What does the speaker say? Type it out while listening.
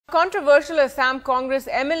Controversial Assam Congress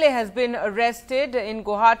MLA has been arrested in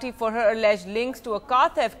Guwahati for her alleged links to a car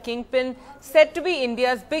theft kingpin said to be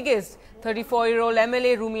India's biggest. 34-year-old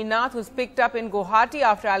MLA Rumi Nath was picked up in Guwahati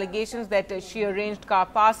after allegations that she arranged car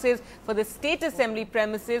passes for the state assembly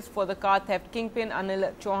premises for the car theft kingpin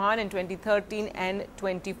Anil Chauhan in 2013 and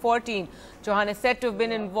 2014. Chauhan is said to have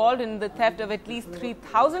been involved in the theft of at least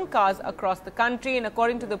 3,000 cars across the country, and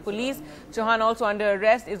according to the police, Chauhan, also under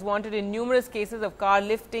arrest, is wanted in numerous cases of car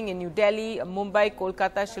lifting in New Delhi, Mumbai,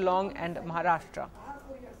 Kolkata, Shillong and Maharashtra.